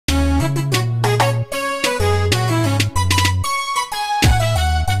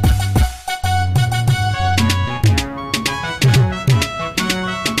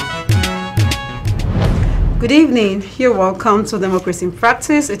Good evening. You're welcome to Democracy in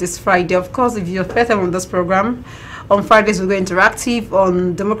Practice. It is Friday. Of course, if you're first time on this program, on Fridays we go interactive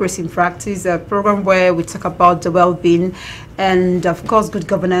on Democracy in Practice, a program where we talk about the well-being and, of course, good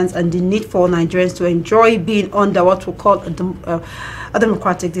governance and the need for Nigerians to enjoy being under what we call a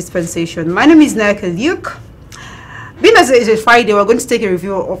democratic dispensation. My name is Nneka Luke. Being as it is Friday, we're going to take a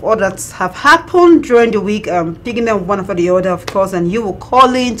review of all that have happened during the week, picking them one after the other, of course, and you will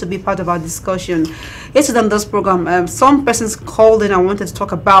call in to be part of our discussion. Yesterday on this program, some persons called in and wanted to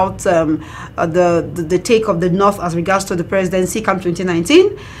talk about the take of the North as regards to the presidency camp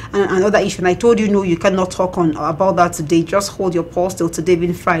 2019 and another issue. And I told you, no, you cannot talk about that today. Just hold your pause till today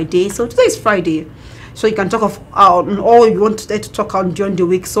being Friday. So today is Friday. So you can talk on all you want to talk on during the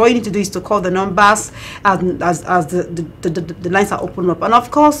week. So all you need to do is to call the numbers as the lines are open up. And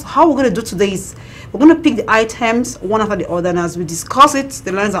of course, how we're going to do today is we're going to pick the items one after the other. And as we discuss it,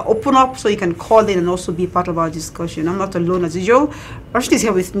 the lines are open up so you can call in and also be part of our discussion. I'm not alone as usual. Rashid is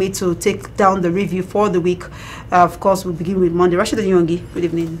here with me to take down the review for the week. Of course, we'll begin with Monday. Rashid Nyongi, good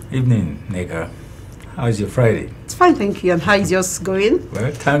evening. Evening, Nneka. How's your Friday? It's fine, thank you. And how is yours going?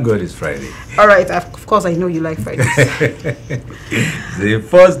 Well, thank God it's Friday. All right, of course I know you like Fridays. The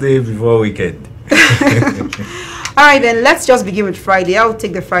first day before weekend. All right, then let's just begin with Friday. I'll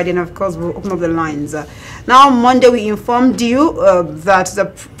take the Friday and of course we'll open up the lines. Now, Monday we informed you that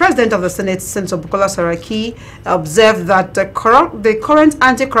the President of the Senate, Senator Bukola Saraki, observed that the current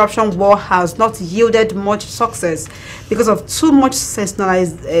anti-corruption war has not yielded much success because of too much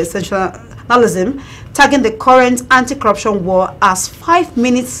sensationalism, tagging the current anti-corruption war as 5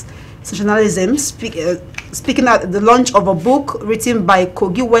 minutes sensationalism, speaking at the launch of a book written by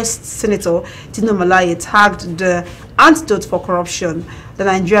Kogi West Senator Dino Melaye tagged The Antidote for Corruption. The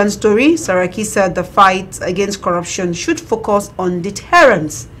Nigerian story, Saraki said the fight against corruption should focus on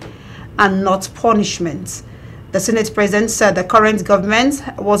deterrence and not punishment. The Senate President said the current government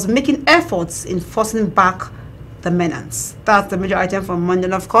was making efforts in forcing back the menace. That's the major item from Monday.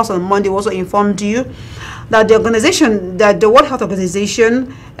 And of course, on Monday, we also informed you that the World Health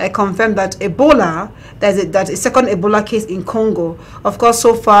Organization confirmed that Ebola, that a second Ebola case in Congo. Of course,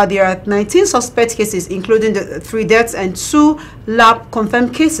 so far there are 19 suspect cases, including the 3 deaths and 2 lab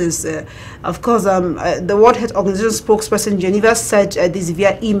confirmed cases. Of course, the World Health Organization spokesperson Geneva said this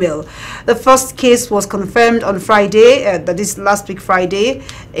via email. The first case was confirmed on Friday, that is last week Friday,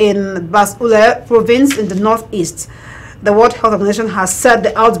 in Bas-Uller province in the northeast. The World Health Organization has said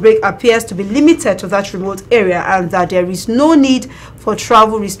the outbreak appears to be limited to that remote area and that there is no need for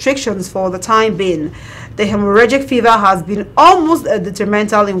travel restrictions for the time being. The hemorrhagic fever has been almost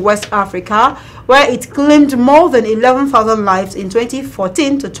detrimental in West Africa, where it claimed more than 11,000 lives in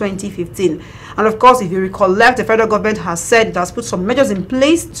 2014 to 2015. And of course, if you recollect, the federal government has said it has put some measures in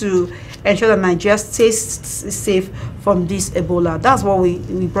place to ensure that Nigeria stays safe from this Ebola. That's what we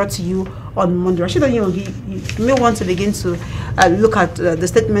brought to you on Monday. Rashid, you may want to begin to look at the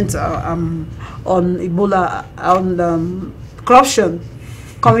statement on Ebola, on corruption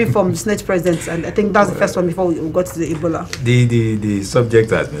coming from the Senate President, and I think that's the first one before we got to the Ebola. The subject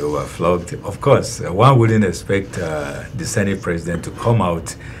has been overflogged. Of course, one wouldn't expect the Senate President to come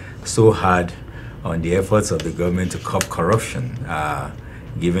out so hard on the efforts of the government to curb corruption,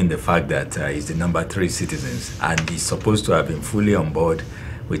 given the fact that he's the number 3 citizens and he's supposed to have been fully on board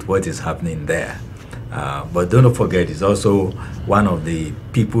with what is happening there. But don't forget, he's also one of the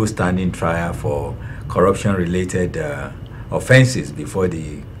people standing trial for corruption-related offenses before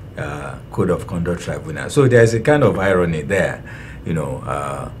the Code of Conduct Tribunal. So there's a kind of irony there. You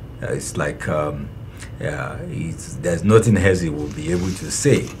know, it's like there's nothing else he will be able to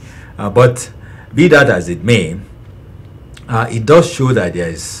say. But be that as it may, it does show that there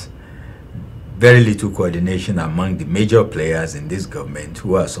is very little coordination among the major players in this government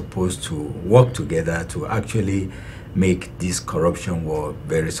who are supposed to work together to actually make this corruption war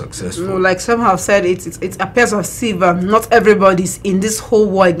very successful. No, like some have said, it appears as if not everybody's in this whole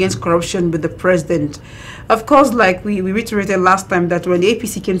war against corruption with the president. Of course, like we reiterated last time, that when the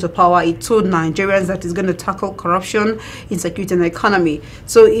APC came to power, it told Nigerians that it's going to tackle corruption, insecurity, and the economy.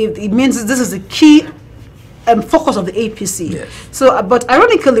 So it means this is the key focus of the APC. Yes. So, but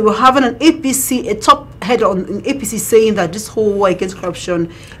ironically, we're having a top head on APC saying that this whole war against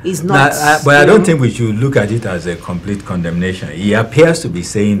corruption is not. But I don't think we should look at it as a complete condemnation. He appears to be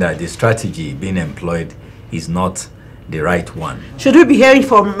saying that the strategy being employed is not the right one. Should we be hearing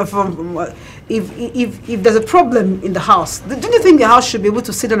from if there's a problem in the house? Don't you think the house should be able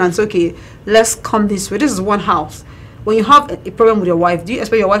to sit down and say, okay, let's come this way? This is one house. when you have a problem with your wife, do you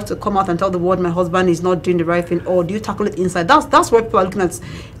expect your wife to come out and tell the world my husband is not doing the right thing, or do you tackle it inside? That's what people are looking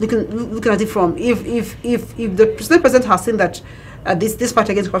at it from. If the president has seen that this fight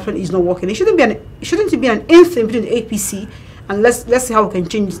against corruption is not working, it shouldn't be an anything between the APC, and let's see how we can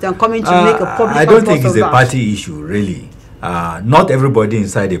change it and come in to make a public. I don't think it's a party issue, really. Not everybody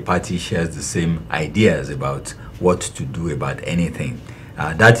inside the party shares the same ideas about what to do about anything.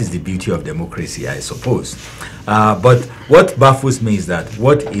 That is the beauty of democracy, I suppose. But what baffles me is that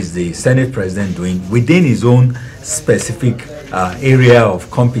what is the Senate president doing within his own specific area of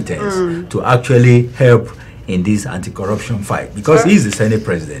competence to actually help in this anti-corruption fight? Because he's the Senate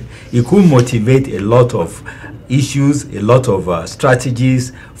president. He could motivate a lot of issues, a lot of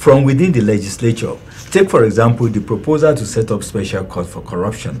strategies from within the legislature. Take, for example, the proposal to set up special court for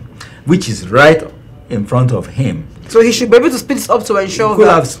corruption, which is right in front of him. So he should be able to speed it up to ensure he could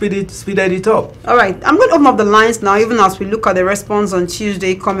have speeded it up. All right, I'm going to open up the lines now, even as we look at the response on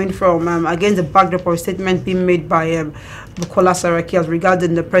Tuesday coming from against the backdrop of a statement being made by Bukola Saraki as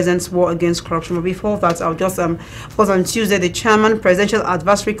regarding the president's war against corruption. But before that, I'll just because on Tuesday, the chairman, Presidential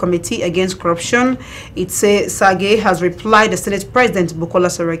Advisory Committee Against Corruption, Sage, has replied the Senate President Bukola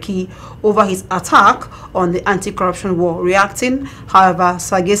Saraki over his attack on the anti-corruption war. Reacting, however,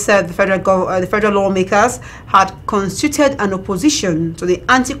 Sage said the federal lawmakers had constituted an opposition to the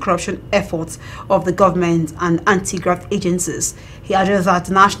anti-corruption efforts of the government and anti-graft agencies. He added that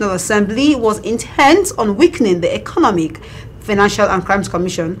the National Assembly was intent on weakening the Economic, Financial and Crimes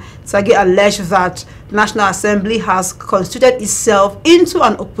Commission. Sage alleged that the National Assembly has constituted itself into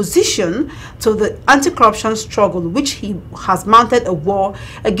an opposition to the anti-corruption struggle, which he has mounted a war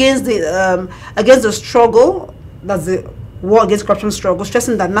against the struggle, that's the war against corruption struggle,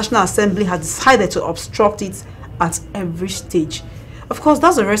 stressing that the National Assembly has decided to obstruct it at every stage. Of course,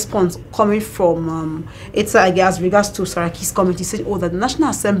 that's a response coming from as regards to Saraki's committee, saying, oh, that the National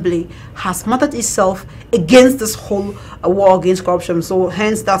Assembly has mounted itself against this whole war against corruption. So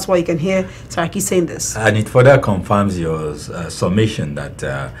hence, that's why you can hear Saraki saying this. And it further confirms your summation that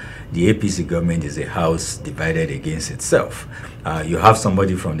the APC government is a house divided against itself. You have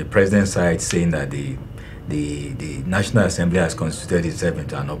somebody from the president's side saying that the National Assembly has constituted itself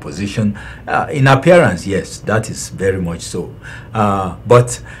into an opposition. In appearance, yes, that is very much so.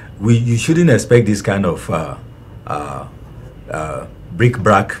 But you shouldn't expect this kind of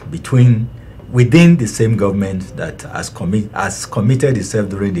bric-a-brac within the same government that has committed itself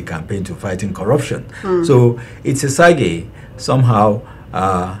during the campaign to fighting corruption. So it's a Sage somehow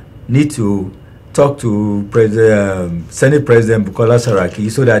need to talk to Senate President Bukola Saraki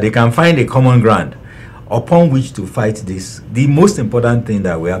so that they can find a common ground upon which to fight this. The most important thing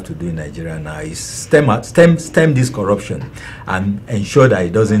that we have to do in Nigeria now is stem this corruption and ensure that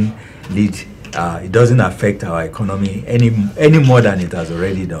it doesn't it doesn't affect our economy any more than it has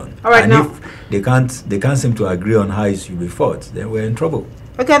already done. All right, and now, if they can't seem to agree on how it should be fought, then we're in trouble.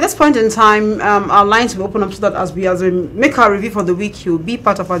 Okay, at this point in time, our lines will open up so that as we make our review for the week, you'll be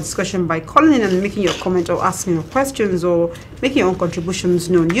part of our discussion by calling in and making your comment or asking your questions or making your own contributions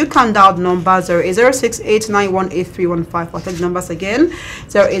known. You can dial the number 08068918315. I'll take the numbers again,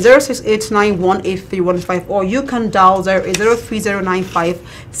 08068918315, or you can dial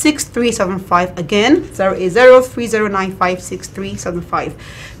 08030956375. Again, 08030956375.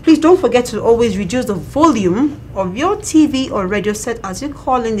 Please don't forget to always reduce the volume of your TV or radio set as you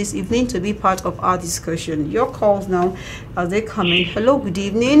call in this evening to be part of our discussion. Your calls now as they come in. Hello, good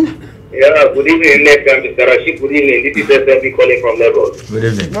evening. Yeah, good evening, Mr. Rashid. Good evening. This is SMB calling from Lagos. Good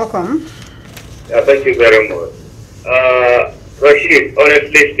evening. Welcome. Thank you very much. Rashid,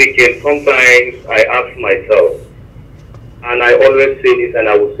 honestly speaking, sometimes I ask myself, and I always say this and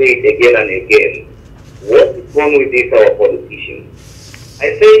I will say it again and again, what is wrong with this, our politicians?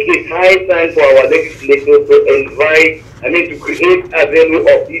 I think it's high time for our legislators to to create a venue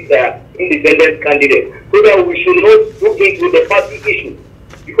of these independent candidates, so that we should not look into the party issue.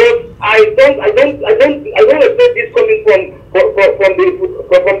 Because I don't expect this coming from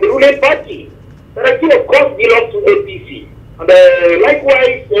the ruling party. Saraki, of course, belongs to APC, and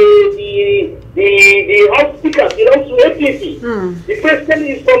likewise the House Speaker belongs to APC. The President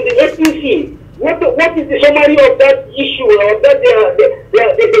is from the APC. What is the summary of that issue or that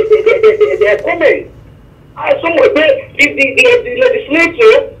their comment?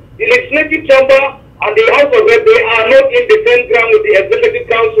 The legislative chamber and the House of Reps, they are not in the same ground with the Executive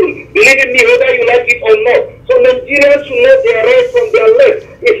Council. Believe me, whether you like it or not. So Nigerians should know their right from their left.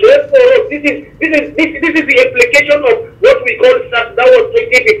 It's left for us. This is the implication of what we call SAT. That was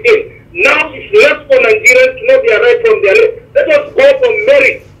 2015. Now it's left for Nigerians to know their right from their left. Let us go for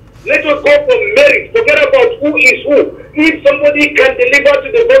merit. Let us go for merit. Forget about who is who. he can deliver to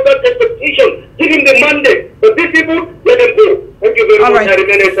the voters' expectation. Give him the mandate. But these people, let them go. Thank you very much. I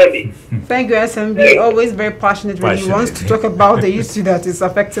remain SMB. Thank you, SMB. Always very passionate when he wants to talk about the issue that is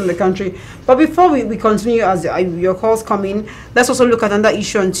affecting the country. But before we continue, as your calls come in, let's also look at another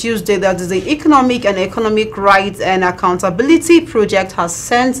issue on Tuesday. That is the Economic Rights and Accountability Project has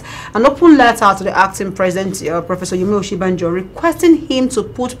sent an open letter to the acting president, Professor Yemi Osinbajo, requesting him to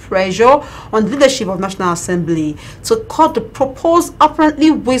put pressure on the leadership of National Assembly to cut the proposed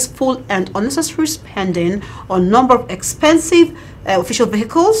apparently wasteful and unnecessary spending on number of expensive official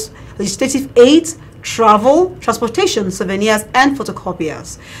vehicles, legislative aids, travel, transportation, souvenirs, and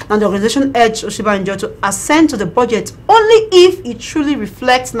photocopiers. Now, the organization urged Osinbajo to assent to the budget only if it truly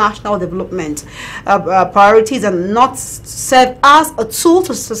reflects national development priorities and not serve as a tool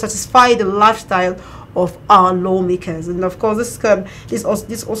to satisfy the lifestyle of our lawmakers. And of course,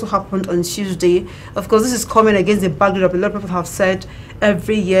 this also happened on Tuesday. Of course, this is coming against the background of a lot of people have said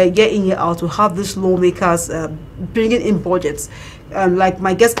every year in, year out, to have these lawmakers bringing in budgets. Like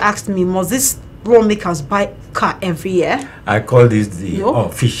my guest asked me, must these lawmakers buy car every year? I call this the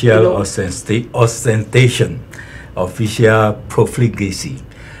official ostentation, official profligacy.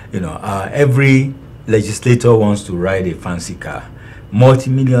 Every legislator wants to ride a fancy car,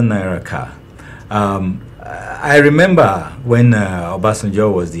 multi-million naira car. I remember when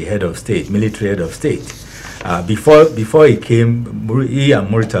Obasanjo was the head of state, military head of state. Before he came, he and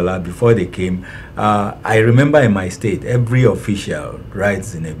Murtala, before they came, I remember in my state, every official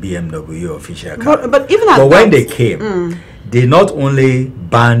rides in a BMW official car. But when they came, they not only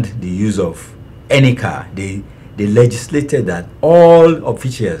banned the use of any car, they legislated that all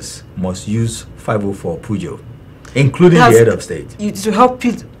officials must use 504 Pujo, including the head of state. To help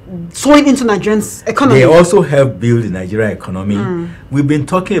people sowing into Nigerians' economy. They also help build the Nigerian economy. We've been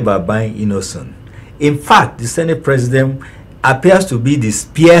talking about buying innocent. In fact, the Senate president appears to be the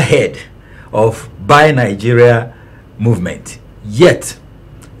spearhead of Buy Nigeria movement. Yet,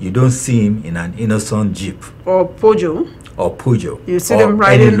 you don't see him in an innocent Jeep. Or Pujo. You see them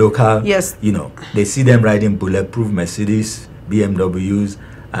riding. Any local, yes. They see them riding bulletproof Mercedes, BMWs,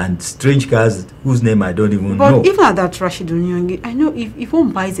 and strange cars whose name I don't even know. But even at that, Rashid Onyonyi, I know if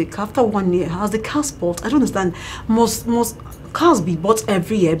one buys a car after 1 year, has the car bought? I don't understand. Most cars be bought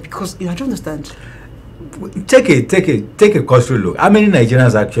every year because I don't understand. Take a cursory look. How many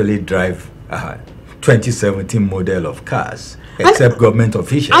Nigerians actually drive 2017 model of cars, except government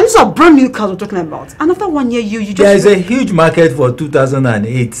officials? And these are brand new cars we're talking about. And after 1 year, you just... There is a huge market for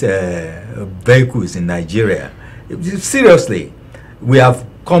 2008 vehicles in Nigeria. Seriously, we have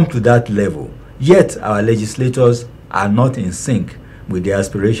come to that level. Yet our legislators are not in sync with the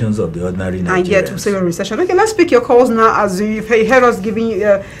aspirations of the ordinary Nigerians. And yet we say a recession. Okay, let's pick your calls now. As you've heard us giving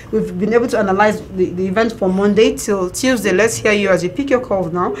you, we've been able to analyze the event from Monday till Tuesday. Let's hear you as you pick your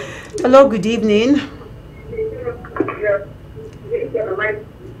calls now. Hello, good evening.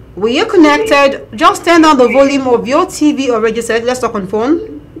 We are connected. Just turn down the volume of your TV or radio set. Let's talk on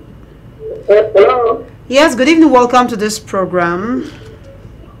phone. Hello. Yes, good evening. Welcome to this program.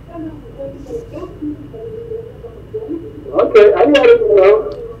 Okay, are you hearing me now?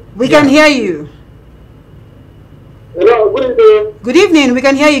 We can hear you. Hello, good evening. Good evening. We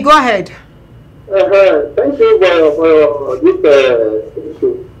can hear you. Go ahead. Thank you for this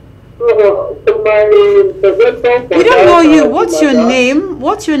issue. So, my presenter... We don't know you. What's your name?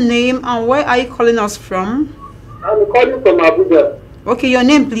 What's your name and where are you calling us from? I'm calling from Abuja. Okay, your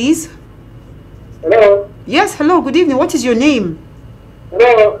name, please. Hello? Yes, hello. Good evening. What is your name?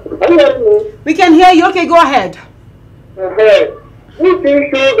 Hello? Are you hearing me? We can hear you. Okay, go ahead. This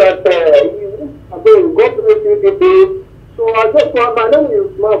issue that I've been going through today, so I just want, my name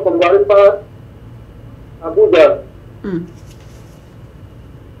is Mark from Garipa, Abuja.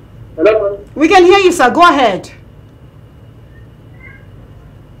 Hello? We can hear you, sir. Go ahead.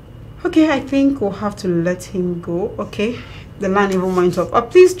 Okay, I think we'll have to let him go. Okay, the line even went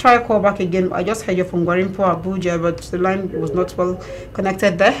up. Please try a call back again. I just heard you from Gwarinpo, Abuja, but the line was not well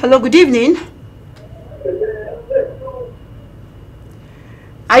connected there. Hello, good evening.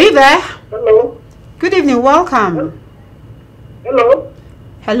 Are you there? Hello. Good evening. Welcome. Hello.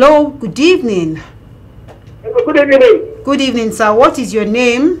 Hello. Good evening. Hello, good evening. Good evening, sir. What is your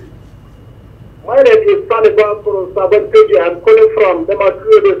name? My name is Saniba from Sabanteji. I'm calling from the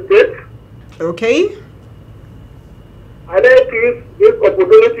Damaturu State. Okay. I'd like to use this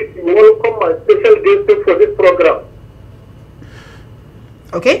opportunity to welcome my special guest for this program.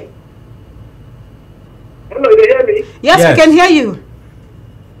 Okay. Hello, do you hear me? Yes, we can hear you.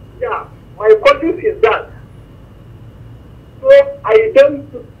 Yeah, my question is that. So I don't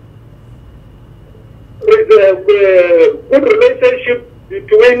the good relationship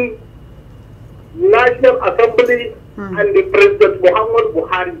between National Assembly and the President Muhammad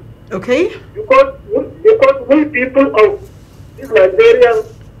Buhari. Okay. Because we people of this Nigeria,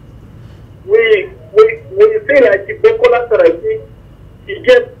 we say like Bukola Saraki, he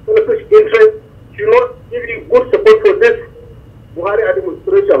gets selfish interest, he not giving good support for this Buhari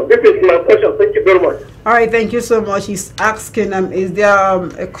administration. This is my question. Thank you very much. All right, thank you so much. He's asking, is there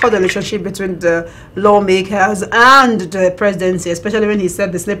a cordial relationship between the lawmakers and the presidency, especially when he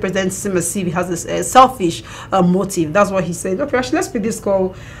said the slave presidency must see he has a selfish motive. That's what he said. Okay, actually, let's pick this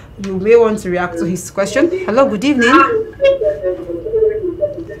call. You may want to react to his question. Hello, good evening.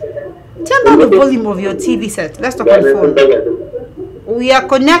 Turn down the volume of your TV set. Let's talk on the phone. We are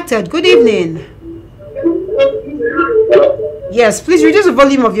connected. Good evening. Yes, please reduce the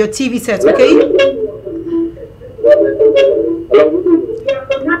volume of your TV set, okay?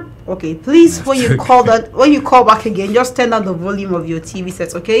 Okay, please when you call back again, just turn down the volume of your TV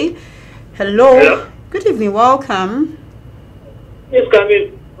set, okay? Hello. Hello. Good evening, welcome. Yes,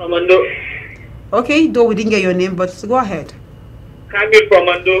 Kamil from Mando. Okay, though we didn't get your name, but go ahead. Kamil from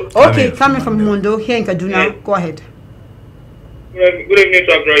Mando. Okay, coming from Mondo, here in Kaduna. Yeah. Go ahead. Good evening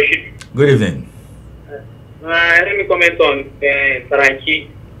to Abdurrashid. Good evening. Let me comment on Saraki.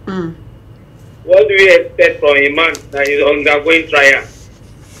 Mm. What do we expect from a man that is undergoing trial?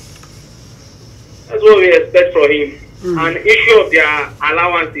 That's what we expect from him. An issue of their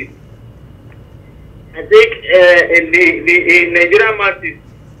allowances. I think the Nigerian masses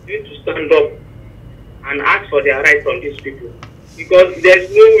need to stand up and ask for their rights from these people. Because there's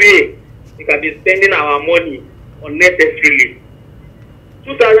no way we can be spending our money unnecessarily.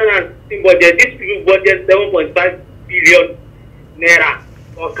 2016 budget, this people budget 7.5 billion naira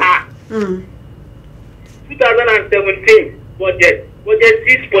for car. 2017 budget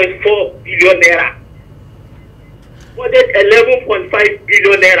 6.4 billion naira. Budget 11.5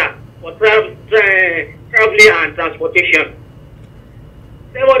 billion naira for traveling and transportation.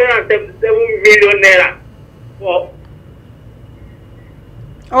 777 million naira for.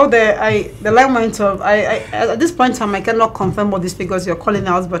 Oh, the line went off. At this point in time, I cannot confirm what these figures you're calling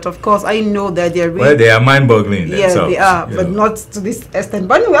out, but of course, I know that they're really... Well, they are mind-boggling Yeah, they are, but not to this extent.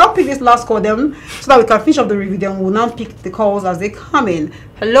 But anyway, I'll pick this last call then, so that we can finish up the review. Then we'll now pick the calls as they come in.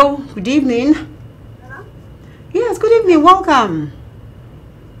 Hello, good evening. Hello? Yes, good evening. Welcome.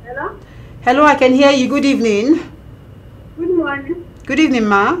 Hello? Hello, I can hear you. Good evening. Good morning. Good evening,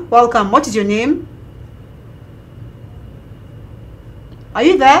 ma. Welcome. What is your name? Are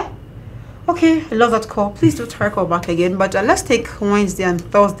you there? Okay, I love that call. Please do try call back again. But let's take Wednesday and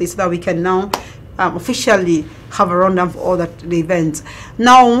Thursday so that we can now officially have a rundown for all the events.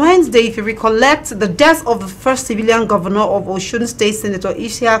 Now, on Wednesday, if you recollect, the death of the first civilian governor of Osun State, Senator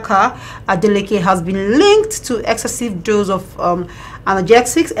Isiaka Adeleke, has been linked to excessive dose of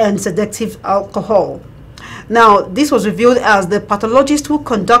analgesics and sedative alcohol. Now, this was revealed as the pathologist who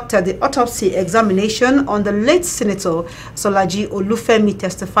conducted the autopsy examination on the late Senator Solaji Olufemi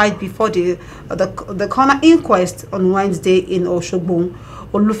testified before the coroner inquest on Wednesday in Osogbo.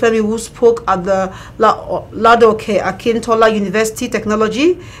 Olufemi, who spoke at the Ladoke Akintola University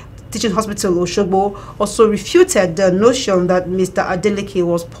Technology Teaching Hospital Osogbo, also refuted the notion that Mr. Adeleke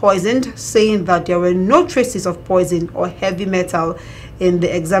was poisoned, saying that there were no traces of poison or heavy metal in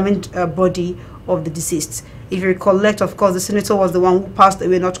the examined body of the deceased. If you recollect, of course, the senator was the one who passed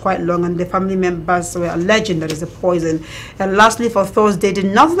away not quite long, and the family members were alleging that it's a poison. And lastly, for Thursday, the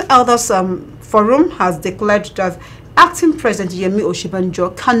Northern Elders Forum has declared that acting President Yemi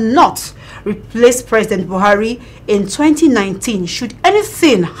Osinbajo cannot replace President Buhari in 2019 should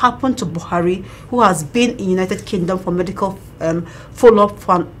anything happen to Buhari, who has been in United Kingdom for medical follow-up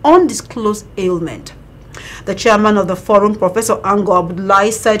for an undisclosed ailment. The chairman of the forum, Professor Ango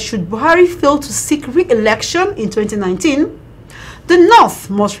Abdullahi, said should Buhari fail to seek re-election in 2019, the North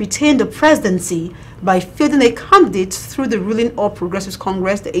must retain the presidency by fielding a candidate through the ruling All Progressives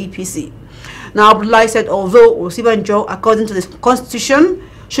Congress, the APC. Now, Abdullahi said although Osinbajo, according to the constitution,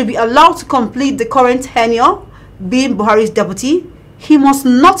 should be allowed to complete the current tenure, being Buhari's deputy, he must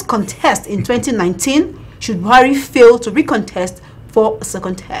not contest in 2019 should Buhari fail to recontest for a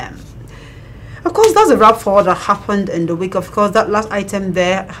second term. Of course, that's a wrap for what happened in the week. Of course, that last item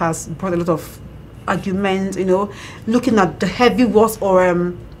there has brought a lot of argument, you know, looking at the heavy words or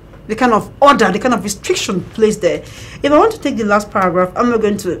the kind of order, the kind of restriction placed there. If I want to take the last paragraph, I'm not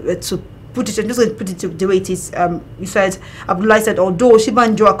going to put it, I'm just going to put it the way it is. You said, Abdullahi said, although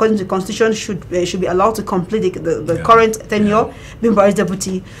Osinbajo, according to the constitution, should be allowed to complete the current tenure, being Buhari's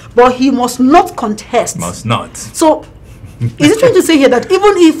deputy, but he must not contest. Must not. So, Is it trying to say here that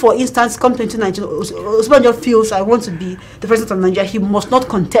even if, for instance, come 2019, Osinbajo feels I want to be the president of Nigeria, he must not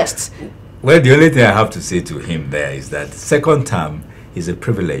contest? Well, the only thing I have to say to him there is that second term is a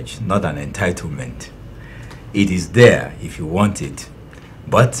privilege, not an entitlement. It is there if you want it,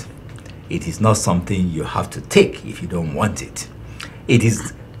 but it is not something you have to take if you don't want it. It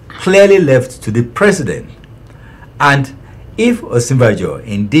is clearly left to the president. And if Osinbajo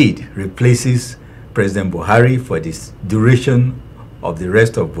indeed replaces President Buhari for this duration of the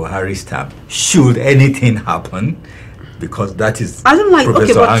rest of Buhari's term, should anything happen, because that is I don't like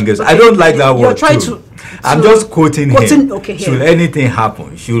Professor Angus. Okay, I don't like that word too. I'm just quoting him. Okay, should anything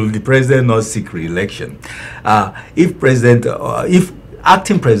happen, should the president not seek re-election? If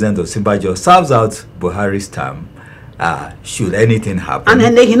acting President Osinbajo serves out Buhari's term, should anything happen,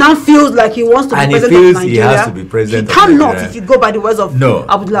 and then he now feels like he wants to be president of Nigeria, he has to be president he cannot of Nigeria. If you go by the words of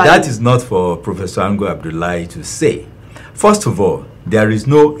Abdullahi. That is not for Professor Ango Abdullahi to say. First of all, there is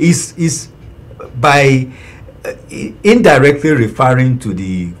no by indirectly referring to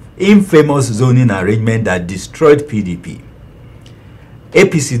the infamous zoning arrangement that destroyed PDP.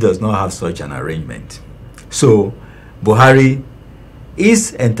 APC does not have such an arrangement. So Buhari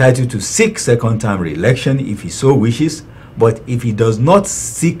is entitled to seek second-term re-election if he so wishes, but if he does not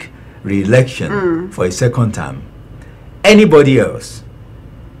seek re-election for a second term, anybody else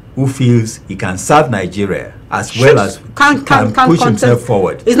who feels he can serve Nigeria as well as can push himself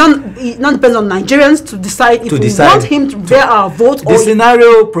forward. It not depends on Nigerians to decide if we want him to bear our vote. The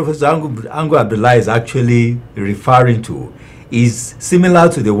scenario Professor Ango Abdullahi is actually referring to is similar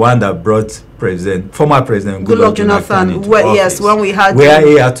to the one that brought former President Goodluck Jonathan into office, when we had where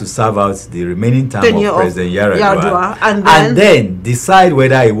he had to serve out the remaining term of President Yar'Adua and then decide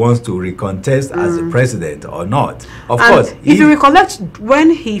whether he wants to recontest as the president or not. Of course, if you recollect, when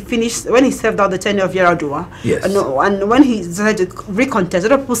he served out the tenure of Yar'Adua, yes, and when he decided to recontest,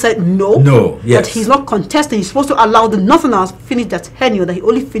 other people said that he's not contesting. He's supposed to allow the Northerners finish that tenure, that he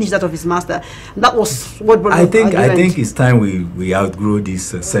only finished that of his master. That was what brought I think it's time we outgrow this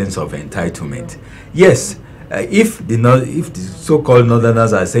sense of entitlement. Yes, if the so-called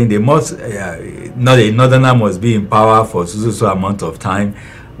Northerners are saying they must, not a Northerner must be in power for so amount of time,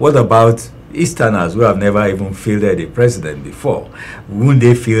 what about Easterners who have never even fielded a president before? Wouldn't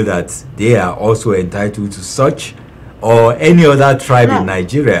they feel that they are also entitled to such, or any other tribe in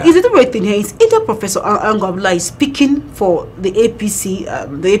Nigeria? Is it the right thing here? It's either Professor Ango Abdullahi speaking for the APC,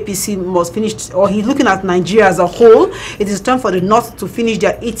 the APC must finish, or he's looking at Nigeria as a whole. It is time for the North to finish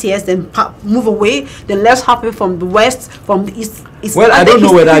their 8 years, then move away. Then let's happen from the West, from the East. Well, I don't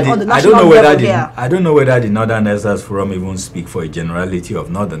know whether the Northern Elders Forum even speak for a generality of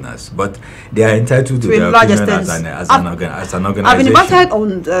Northerners, but they are entitled to their opinion as an organization. I've been invited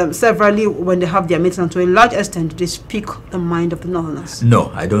on severally when they have their meetings, and to a large extent they speak the mind of the Northerners. No,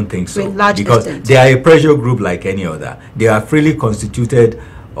 I don't think so. To a large because extent. They are a pressure group like any other. They are freely constituted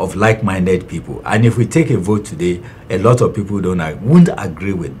of like-minded people, and if we take a vote today, a lot of people won't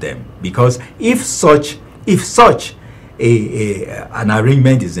agree with them, because if such an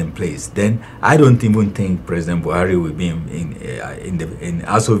arrangement is in place, then I don't even think President Buhari will be in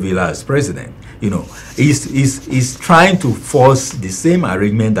Aso Villa as president. He's trying to force the same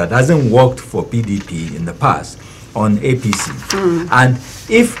arrangement that hasn't worked for PDP in the past on APC. And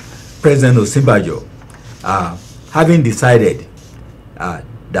if President Osinbajo, having decided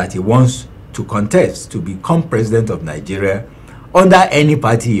that he wants to contest to become president of Nigeria under any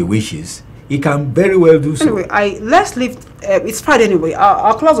party he wishes, he can very well do so. Anyway, let's leave. It's Friday anyway.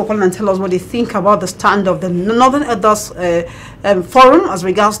 Our callers will call and tell us what they think about the stand of the Northern Elders Forum as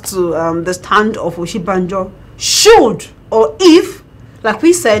regards to the stand of Osinbajo. Should, or if, like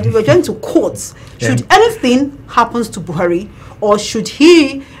we said, we're going to courts, should anything happens to Buhari, or should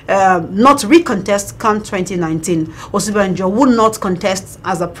he not recontest come 2019? Osinbajo would not contest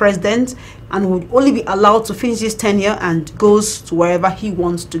as a president and would only be allowed to finish his tenure and goes to wherever he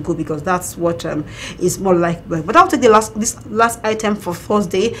wants to go, because that's what is more likely. But I'll take this last item for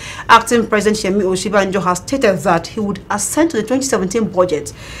Thursday. Acting President Yemi Osinbajo has stated that he would assent to the 2017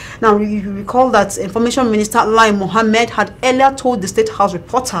 budget. Now, you recall that Information Minister Lai Mohammed had earlier told the State House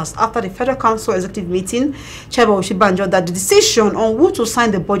reporters after the Federal Council Executive Meeting, Chair Osinbajo, that the decision on who to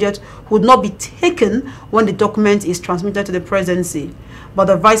sign the budget would not be taken when the document is transmitted to the presidency. But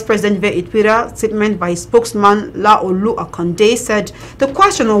the Vice President via a Twitter statement by his spokesman Laolu Akonde said the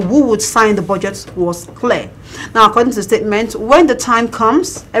question of who would sign the budget was clear. Now, according to the statement, when the time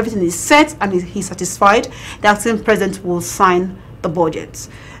comes, everything is set and he's satisfied, the acting president will sign the budget.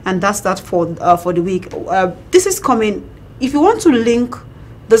 And that's that for the week. This is coming. If you want to link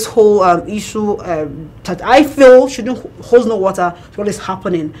this whole issue that I feel shouldn't hold no water to what is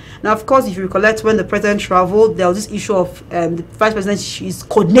happening. Now, of course, if you recollect when the president traveled, there was this issue of the vice president, she's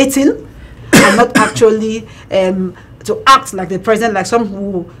coordinating and not actually to act like the president, like some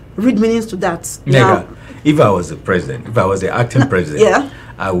who read meanings to that. Now, if I was the president, if I was the acting president,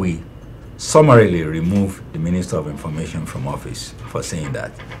 I will summarily remove the Minister of Information from office for saying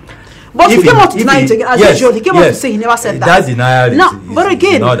that. But he came out to deny it again, as usual. He came out to say he never said that. That denial is but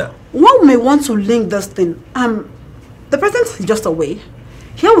again, in order. One may want to link this thing. The president is just away.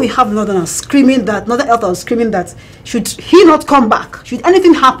 Here we have Northern screaming that, Northern Elder screaming that, should he not come back, should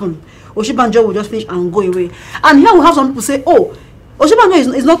anything happen, Oshibanjo will just finish and go away. And here we have some people say, oh,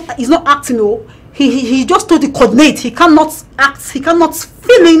 Oshibanjo is not acting, oh. He just told the coordinate, he cannot act, he cannot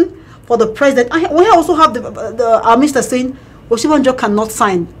fill in for the president. And we also have our minister saying, Oshibanjo cannot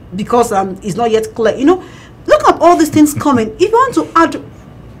sign because it's not yet clear. You know, look at all these things coming. If you want to add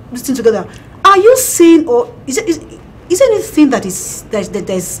this thing together, are you seeing, or is there anything that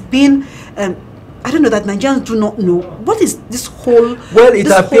there's been I don't know, that Nigerians do not know? What is this whole? Well, it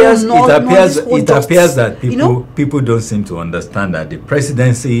appears that people don't seem to understand that the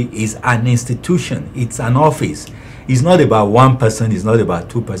presidency is an institution. It's an office. It's not about one person. It's not about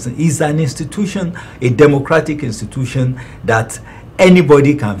two persons. It's an institution, a democratic institution that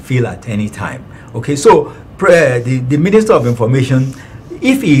anybody can fill at any time. Okay, so the Minister of Information,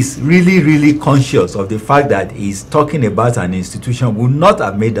 if he's really conscious of the fact that he's talking about an institution, would not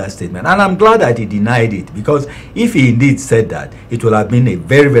have made that statement. And I'm glad that he denied it, because if he indeed said that, it would have been a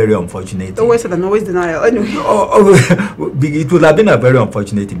very unfortunate. Always said and always denial. Anyway. It would have been a very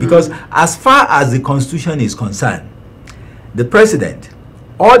unfortunate thing, because as far as the Constitution is concerned, the president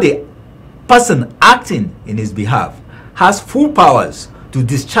or the person acting in his behalf has full powers to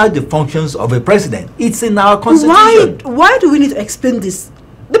discharge the functions of a president. It's in our Constitution. Why do we need to explain this?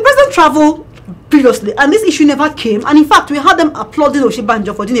 The president traveled previously, and this issue never came. And in fact, we had them applauding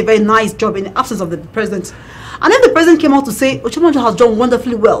Oshibanjo for doing a very nice job in the absence of the president. And then the president came out to say Oshibanjo has done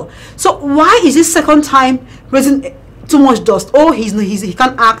wonderfully well. So why is this second time raising too much dust? Oh, he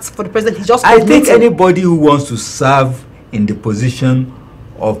can't act for the president. He's just. I think anybody who wants to serve in the position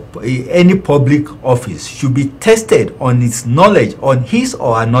of any public office should be tested on its knowledge, on his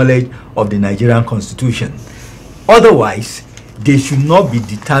or her knowledge of the Nigerian Constitution. Otherwise, they should not be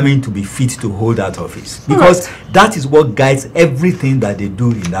determined to be fit to hold that office, because that is what guides everything that they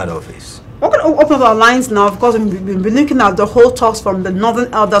do in that office. We're going to open up our lines now. Of course, we've been looking at the whole talks from the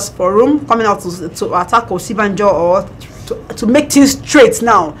Northern Elders Forum coming out to attack Oshibanjo, or to make things straight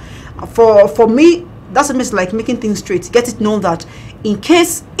now. For me, that's almost like making things straight. Get it known that in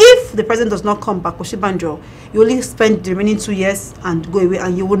case, if the president does not come back, Oshibanjo, you only spend the remaining 2 years and go away,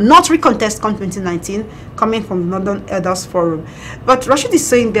 and you will not recontest come 2019, coming from the Northern Elders Forum. But Rashid is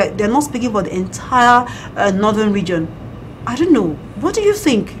saying that they're not speaking for the entire northern region. I don't know. What do you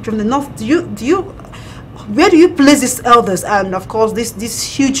think from the north? Where do you place these elders? And of course, this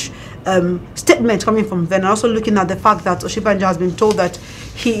huge statement coming from them. Also looking at the fact that Oshibanjo has been told that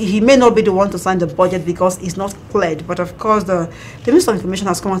he may not be the one to sign the budget because it's not cleared. But of course, the Minister of Information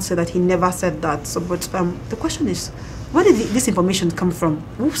has come out to say that he never said that. So, but the question is, where did this information come from?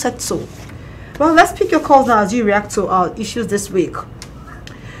 Who said so? Well, let's pick your calls now as you react to our issues this week.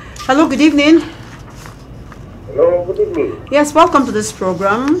 Hello, good evening. Hello, good evening. Yes, welcome to this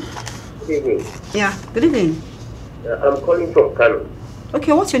program. Good evening. Yeah, good evening. I'm calling from Kano.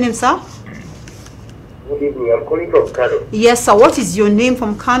 Okay, what's your name, sir? Good evening. I'm calling from Kano. Yes, sir. What is your name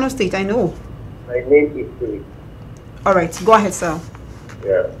from Kano State? I know. My name is Philip. All right, go ahead, sir.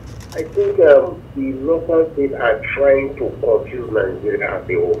 Yeah. I think the local states are trying to confuse Nigeria as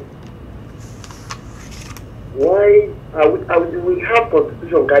a whole. Why we have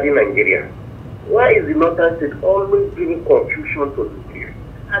constitution guarding Nigeria? Why is the northern state always bringing confusion to Nigeria?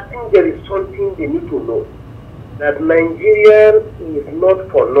 I think there is something they need to know, that Nigeria is not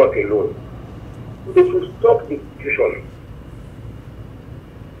for North alone. They should stop the confusion.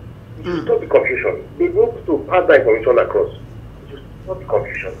 They should stop the confusion. They need to pass that information across. They should stop the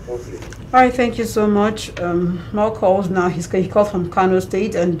confusion. Thank you. All right, thank you so much. More calls now. He called from Kano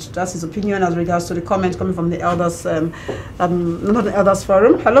State, and that's his opinion as regards to the comment coming from the elders, not the elders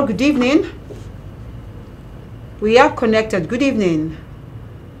forum. Hello, good evening. We are connected. Good evening.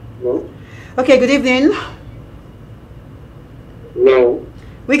 No. Okay, good evening. No.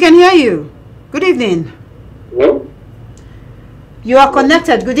 We can hear you. Good evening. No. You are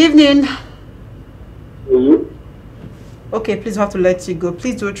connected. Good evening. Mm-hmm. Okay, please have to let you go.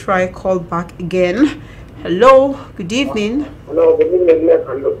 Please do try call back again. Hello, good evening. Hello, good evening.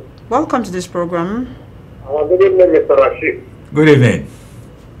 Hello. Welcome to this program. Good evening, Mr. Rashid. Good evening.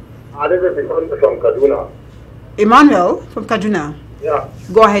 This is Emmanuel from Kaduna. Emmanuel from Kaduna. Yeah.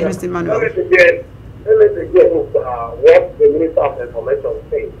 Go ahead, Mr. Emmanuel. Let me begin what the Minister of Information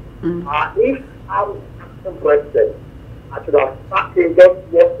said. If I'm the president, I should have started just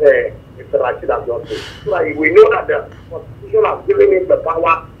what Mr. Rashid has just said. So that we know that the Constitution has given him the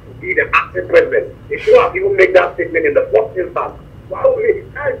power to be the acting president. He should have even made that statement in the first instance. Well,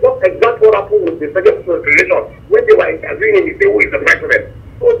 that is just exactly what happened with the second relation when they were interviewing him. He said, who is the president?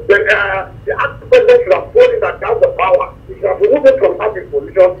 So the acting president should have told him that he has the power. He should have removed him from that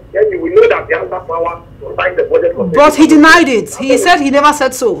position. Then you will know that he has that power to sign the budget. But he denied it. He said he never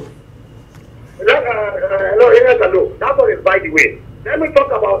said so. Hello. That one is by the way. Let me talk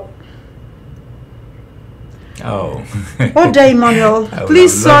about. Oh. Oh, dear Emmanuel. I would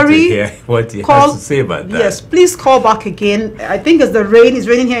Please, love to sorry. hear what he Call. has to say about that. Yes, please call back again. I think it's the rain. It's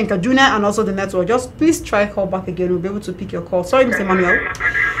raining here in Kaduna and also the network. Just please try call back again. We'll be able to pick your call. Sorry, Mr. Emmanuel.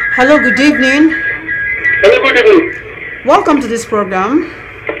 Hello, good evening. Hello, good evening. Welcome to this program.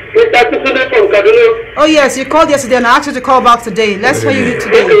 Mr. Tusunde from Kaduna. Oh, yes, you called yesterday and I asked you to call back today. Let's hear you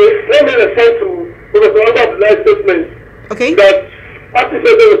today. Okay, let me respond to Professor Abdullah's statement. Okay? That Acting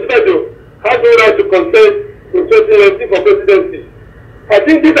President Osinbajo has no right to contest in 2019 for presidency. I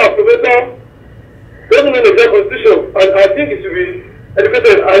think this professor doesn't mean the constitution, and I think it should be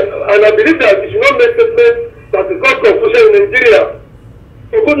educated. And I believe that it should not make statements that will cause confusion in Nigeria.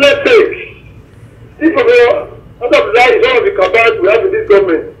 For goodness sake, if Professor Abdullah is one of the cabals we have in this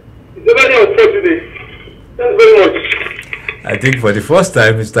government, it's very unfortunate. Thanks very much. I think for the first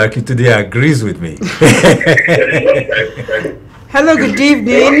time, Mr. Akintunde agrees with me. Hello, good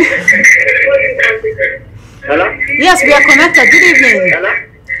evening. Hello? Yes, we are connected. Good evening. Hello?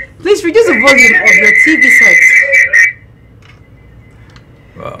 Please reduce the volume of your TV set.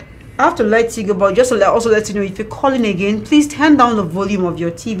 Wow. I have to let you go, but just to also let you know, if you're calling again, please turn down the volume of your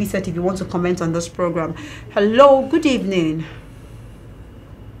TV set if you want to comment on this program. Hello, good evening.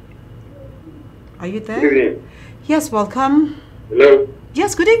 Are you there? Good evening. Yes, welcome. Hello?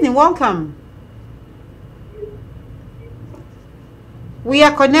 Yes, good evening, welcome. We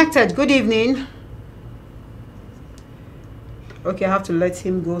are connected. Good evening. Okay, I have to let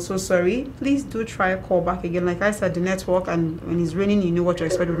him go. So sorry. Please do try a call back again. Like I said, the network, and when it's raining, you know what to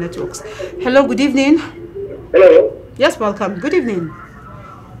expect with networks. Hello, good evening. Hello? Yes, welcome. Good evening.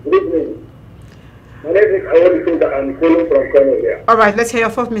 Good evening. My name is Awolu Soja. I'm calling from Kano here. All right, let's hear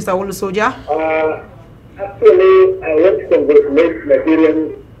your thoughts, Mr. Awolu Soja. Actually, I want to congratulate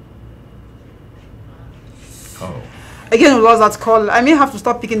Nigerians. Oh. Again, we lost that call. I may have to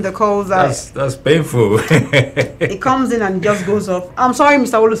stop picking the calls. That's painful. It comes in and just goes off. I'm sorry,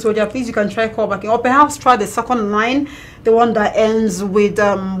 Mr. Awolu Soja. Please, you can try call back. Or perhaps try the second line, the one that ends with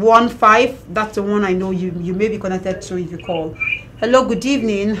 15. That's the one I know you may be connected to if you call. Hello, good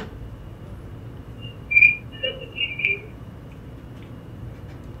evening.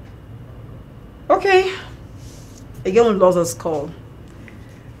 Okay. Again, we lost this call.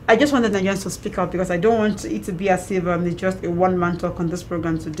 I just wanted Nigerians to speak out because I don't want it to be as if it's just a one-man talk on this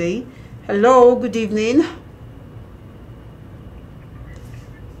program today. Hello, good evening.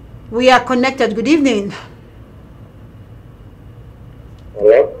 We are connected. Good evening.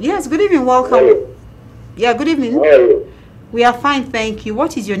 Hello? Yes, good evening. Welcome. Hello. Yeah, good evening. How are you? We are fine, thank you.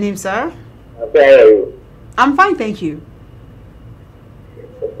 What is your name, sir? How are you? I'm fine, thank you.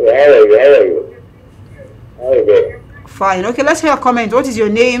 Okay, how are you? How are you? How are you doing? Fine. Okay, let's hear a comment. What is your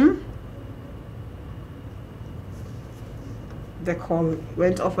name? The call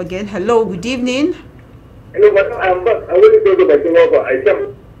went off again. Hello, good evening. Hello, but I'm back. I want to go to my tomorrow. I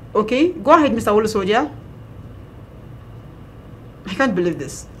come. Okay, go ahead, Mr. Awolu Soja. I can't believe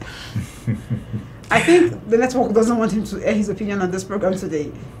this. I think the network doesn't want him to air his opinion on this program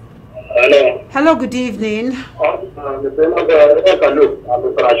today. Hello. Hello, good evening. Mr.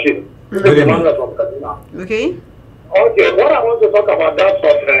 Rashid. Good evening. From Kaduna. Okay. Okay, what I want to talk about that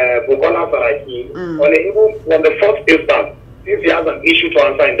of Bukola Saraki, on the first instance, since he has an issue to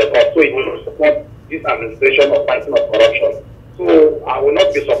answer in the court, so he will support this administration of fighting of corruption. So I will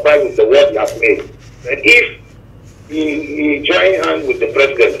not be surprised with the word he has made. But if he joined hands with the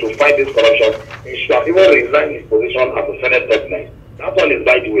president to fight this corruption, he should have even resigned his position as a Senate president. That one is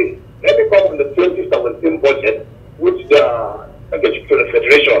by the way. Let me come on the 2017 budget, which the Secretary to the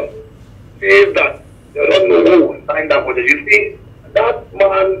Federation says that they don't know who signed that budget. You see, that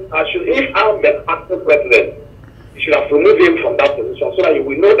man, if I'm the acting president, you should have removed him from that position so that you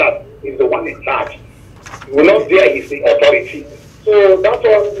will know that he's the one in charge. You will not dare his authority. So that's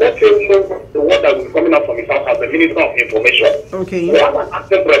all. Let him know the word that will be coming out from his house as the Minister of Information. Okay. We have an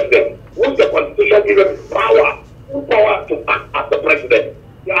acting president. Who's the Constitution given power to act as the president?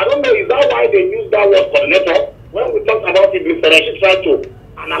 I don't know, is that why they use that word coordinator? When we talked about it, Mr. Rashid tried to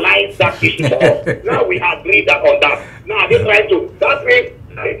analyze that issue for us. Now we agree that on that. Now they try to, that means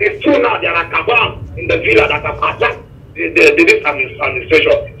it is true now there are cabal in the villa that have attacked this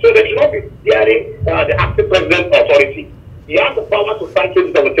administration. So they should not be hearing the acting president authority. He has the power to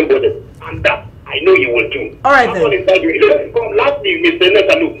sanction this budget, and that I know you will do. All right, then. Last week, Mr.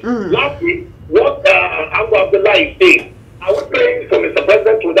 Netanyahu, last week, what Abu Abdullah is saying, are we praying for Mr.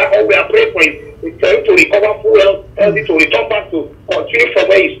 President to that, or we are praying for him to recover fuel, healthy to return back to continue from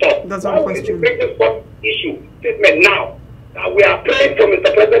where he stopped? That's one question. Bring this issue statement now that we are praying for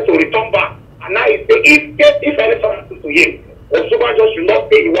Mr. President to return back, and now he say if anything happens to him, Osubanjo should not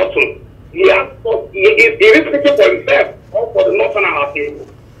say he wants to. He is speaking for himself or for the Northern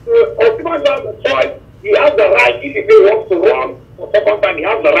Alliance. Osubanjo has a choice. He has the right. If he wants to run for second time, he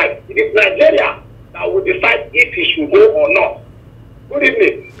has the right. It is Nigeria that will decide if he should go or not. Good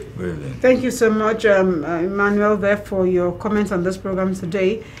evening. Thank you so much, Emmanuel, there for your comments on this program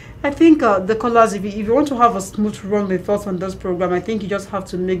today. I think the callers, if you want to have a smooth run with us on this program, I think you just have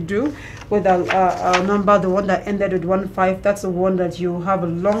to make do with our number, the one that ended with 15. That's the one that you have a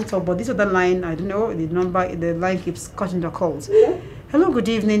long talk. But this other line, I don't know, the line keeps cutting the calls. Hello? Hello, good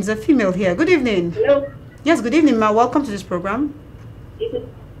evening. It's a female here. Good evening. Hello? Yes, good evening, ma. Welcome to this program. If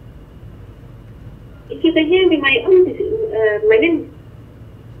you can hear me, my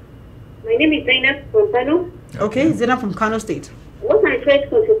name is Zainab from Kano. Okay, Zainab from Kano State. What I try to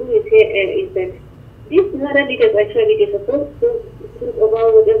contribute here is that these northern leaders actually they're supposed to think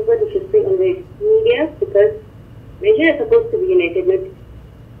about what everybody should say on the media, because Nigeria is supposed to be united,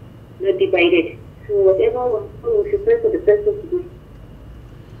 not divided. So whatever we should pray for the person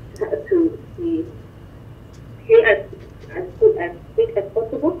to be here as good as quick as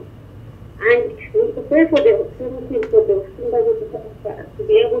possible. And we should pray for the opportunity for the somebody to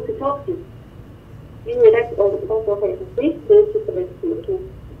be able to talk to. Anyway, that's all I have to say. Thank you for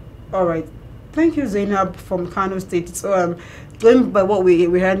listening. All right. Thank you, Zainab from Kano State. So, going by what we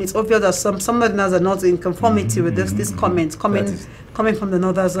heard, it's obvious that some Northerners are not in conformity with this comment coming from the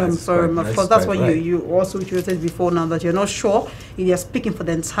Northerners. Of course, that's why you also reiterated before now that you're not sure if you're speaking for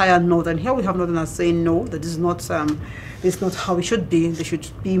the entire North. And here we have Northerners saying no, that this is not how it should be. They should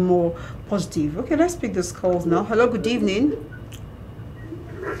be more positive. Okay, let's pick these calls now. Hello, good evening.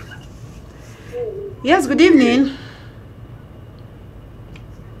 Yes, good evening.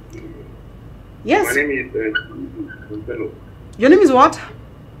 Yes. My name is Your name is what?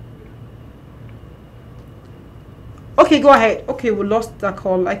 Okay, go ahead. Okay, we lost that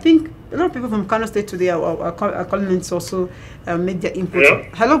call. I think a lot of people from Kano State today are calling in to also make their input. Hello?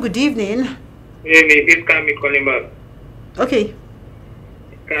 Hello, good evening. It's Kami calling back. Okay.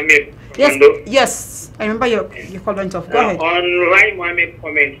 Kami. Yes. I remember your call went off. Go ahead. On Rai Mohammed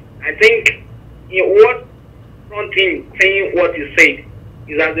comment, I think what prompting saying what he said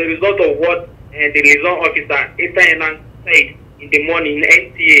is as a result of what the liaison officer Etta said in the morning in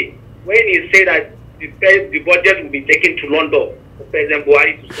NTA when he said that the budget will be taken to London for President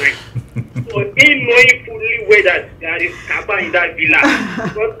Buhari to sign. So in knowing fully well that there is Kaba in that villa,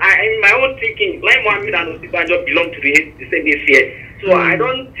 because in my own thinking, Lai Mohammed and Osinbajo belong to the same ACS. So I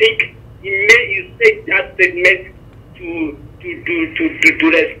don't think he said that statement to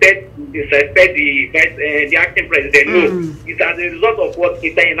disrespect the acting president. No, it's as a result of what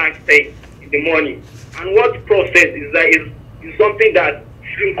Etta said in the morning. And what process is that is something that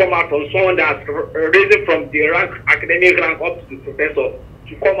shouldn't come out from someone that's risen from the academic rank up to the professor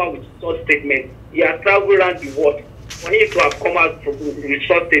to come out with such statement. He has traveled around the world. For him to have come out with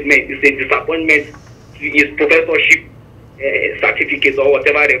such statement is a disappointment to his professorship certificate or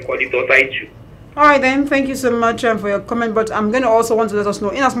whatever they call it or title. All right, then. Thank you so much for your comment. But I'm going to also want to let us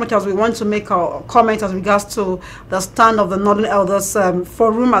know, in as much as we want to make our comment as regards to the stand of the Northern Elders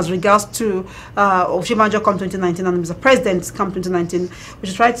Forum as regards to Osinbajo come 2019 and Mr. President come 2019, we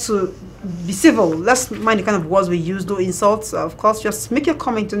should try to be civil. Let's mind the kind of words we use, no insults. Of course, just make your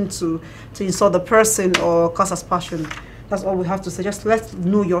comment to insult the person or cause aspersion. That's all we have to say. Just let's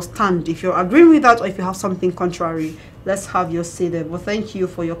know your stand. If you're agreeing with that or if you have something contrary, let's have your say there. Well, thank you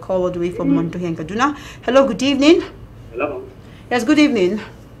for your call all the way from Montohi and Kaduna. Hello, good evening. Hello. Yes, good evening.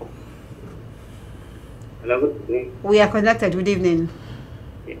 Hello, good evening. We are connected. Good evening.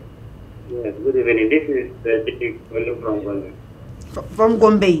 Yes, good evening. This is District from Gombe. From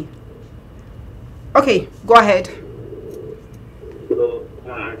Gombe. Okay, go ahead. So,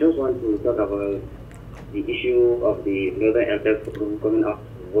 I just want to talk about the issue of the Northern Elders Forum coming up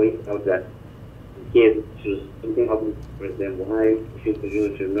to voice out that in case should something happen to President Buhari,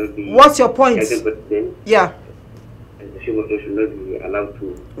 should not be. What's your point? President. Yeah. and Hashimoto should not be allowed to.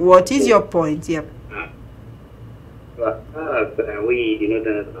 What is your point? Yep. So as far as we, the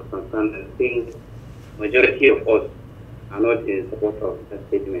Northerners, are concerned, I think majority of us are not in support of that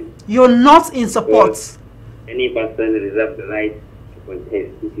statement. You're not in support. Because any person reserves the right to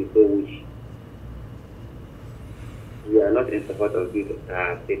contest if he so wish. We are not in support of this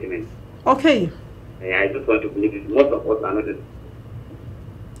statement. Okay. I just want to believe it. Most of us are not in.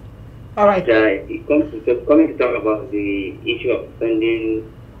 All right. It comes to coming to talk about the issue of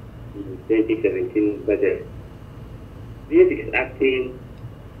spending the 2017 budget. This is acting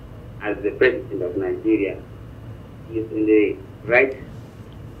as the president of Nigeria. He is in the right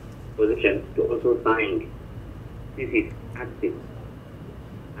position to also sign. This is acting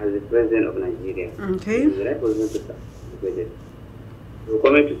as the president of Nigeria. Okay. He is in the right position to sign the budget. So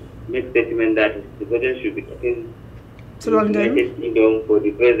coming to make statement that the budget should be taken To London. United Kingdom for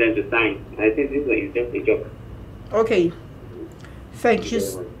the president to sign. I think this one is just a joke. Okay. Thank you.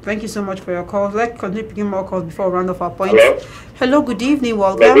 Thank you so much for your calls. Let's continue picking more calls before we round off our points. Hello, good evening.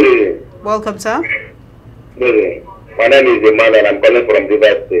 Welcome. Good evening. Welcome, sir. Good evening. My name is Emmanuel. I'm calling from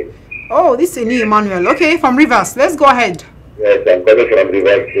Rivers State. Oh, this is Eni Emmanuel. Okay, from Rivers. Let's go ahead. Yes, I'm calling from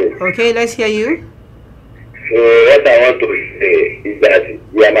Rivers State. Okay, let's hear you. So what I want to say is that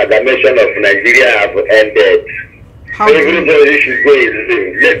the amalgamation of Nigeria have ended. How Everybody should go his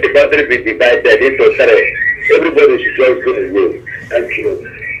way. Let the country be divided into three. Everybody should just go his way. Thank you.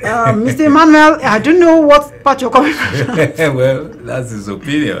 Mr. Emmanuel, I don't know what part you're coming from. Well, that's his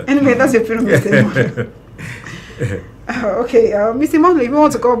opinion. Anyway, that's your opinion, Mr. Emmanuel. Okay, Mr. Emmanuel, if you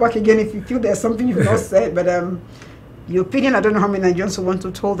want to call back again, if you feel there's something you've not said, but your opinion, I don't know how many Nigerians who want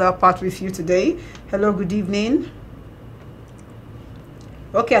to hold that part with you today. Hello, good evening.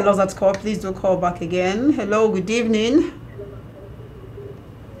 Okay, I lost that call. Please do call back again. Hello, good evening.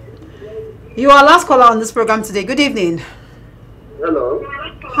 You are last caller on this program today. Good evening. Hello.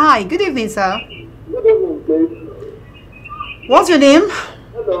 Hi, good evening, sir. Good evening, please. What's your name?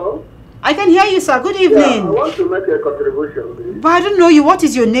 Hello. I can hear you, sir. Good Yeah, I evening. want to make a contribution, please. But I don't know you. What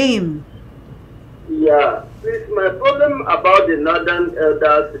is your name? Yeah, please, my problem about the Northern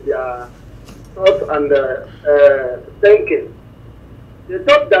elders, their thoughts and thinking. They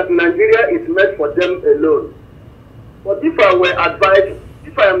thought that Nigeria is meant for them alone. But if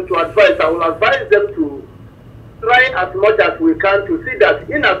I am to advise, I will advise them to try as much as we can to see that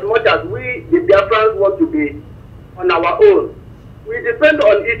in as much as we, the Biafrans, want to be on our own, we depend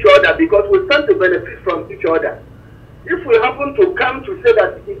on each other because we stand to benefit from each other. If we happen to come to say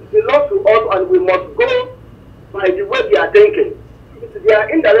that it belongs to us and we must go by the way they are thinking, they are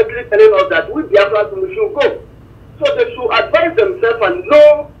indirectly telling us that we Biafrans we should go. So they should advise themselves and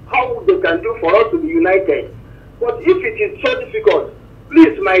know how they can do for us to be united. But if it is so difficult,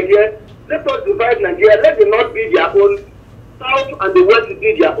 please, my dear, let us divide Nigeria. Let the North be their own, South and the West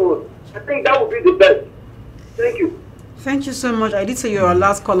be their own. I think that would be the best. Thank you. Thank you so much. I did say you're our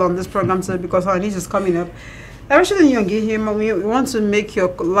last call on this program today because our news is coming up. Actually, we want to make your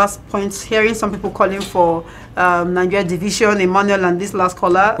last points. Hearing some people calling for Nigeria division, Emmanuel and this last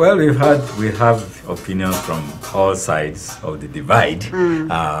caller. Well, we have opinions from all sides of the divide. And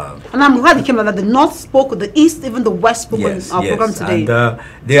I'm glad it came like that. The North spoke, the East, even the West spoke in our program today. And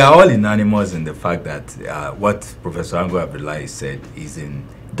they are all unanimous in the fact that what Professor Ango Abdullahi said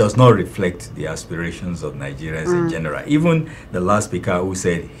does not reflect the aspirations of Nigerians in general. Even the last speaker who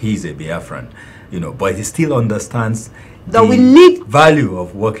said he's a Biafran, but he still understands that we need value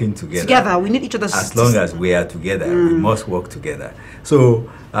of working together. We need each other. As long as we are together, we must work together.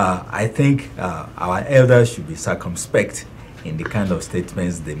 So I think our elders should be circumspect in the kind of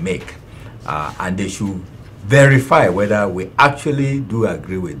statements they make, and they should verify whether we actually do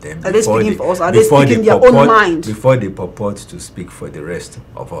agree with them. Are they speaking for us? Are they speaking their own mind? Before they purport to speak for the rest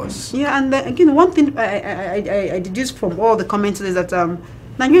of us. Yeah, and again, one thing I deduced from all the comments is that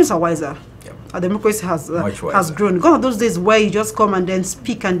Nigerians are wiser. Yep. Our democracy has grown. Gone are those days where you just come and then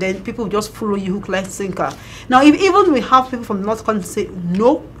speak and then people just follow you hook, line, sinker. Now, if even we have people from the North come to say,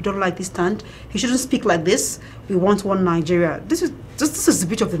 no, we don't like this stand, you shouldn't speak like this, we want one Nigeria. This is the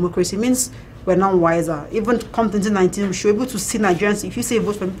beauty of democracy. It means we're now wiser. Even come 2019, we should be able to see Nigerians. If you say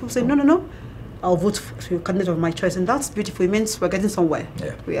vote for me, people say, no, I'll vote for your candidate of my choice. And that's beautiful. It means we're getting somewhere.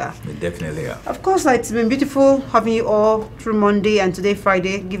 Yeah, we are. We definitely are. Of course, it's been beautiful having you all through Monday and today,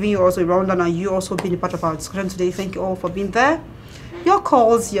 Friday, giving you also a rundown and you also being a part of our discussion today. Thank you all for being there. Your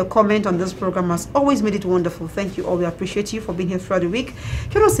calls, your comment on this program has always made it wonderful. Thank you all. We appreciate you for being here throughout the week.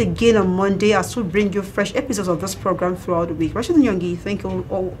 Join us again on Monday as we bring you fresh episodes of this program throughout the week. Rashid Nyongi, thank you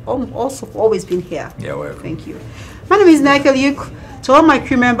also for always being here. Yeah, welcome. Thank you. My name is Nika Luke. To all my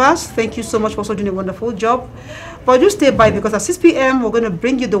crew members, thank you so much for also doing a wonderful job. But do stay by because at 6 p.m. we're going to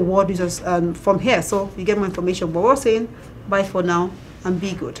bring you the world news from here, so you get more information. But we're saying bye for now and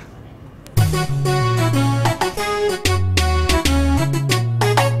be good.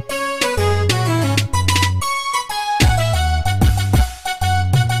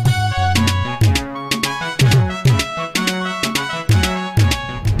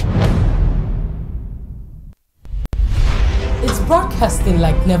 Broadcasting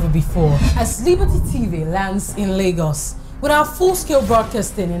like never before as Liberty TV lands in Lagos. With our full-scale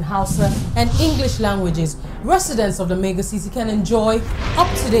broadcasting in Hausa and English languages, residents of the mega city can enjoy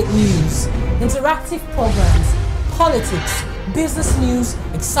up-to-date news, interactive programs, politics, business news,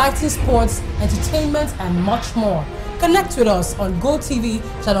 exciting sports, entertainment, and much more. Connect with us on GoTV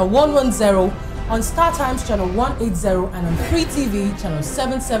channel 110, on StarTimes channel 180, and on Free TV channel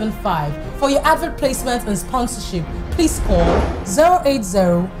 775. For your advert placement and sponsorship, please call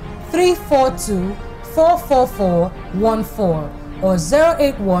 080-342-44414 or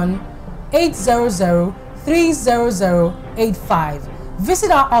 081-800-30085.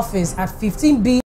 Visit our office at 15B